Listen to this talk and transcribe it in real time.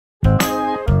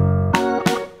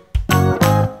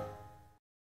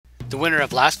The winner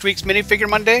of last week's Minifigure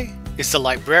Monday is the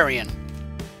Librarian.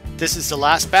 This is the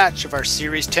last batch of our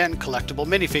Series 10 collectible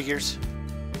minifigures.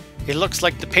 It looks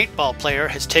like the paintball player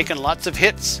has taken lots of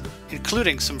hits,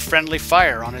 including some friendly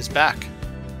fire on his back.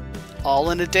 All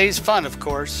in a day's fun, of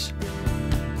course.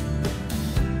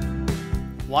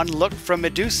 One look from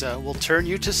Medusa will turn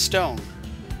you to stone.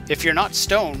 If you're not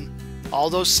stone, all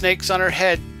those snakes on her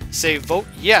head say vote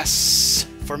yes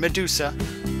for Medusa.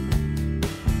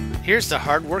 Here's the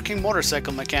hard-working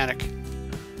motorcycle mechanic.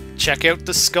 Check out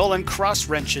the skull and cross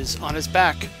wrenches on his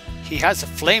back. He has a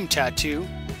flame tattoo,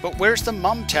 but where's the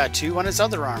mum tattoo on his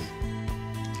other arm?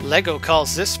 Lego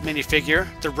calls this minifigure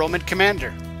the Roman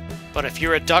Commander, but if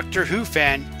you're a Doctor Who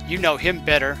fan, you know him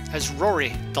better as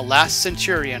Rory, the Last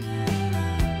Centurion.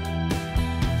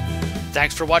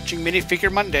 Thanks for watching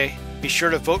Minifigure Monday. Be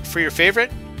sure to vote for your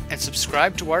favorite and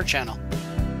subscribe to our channel.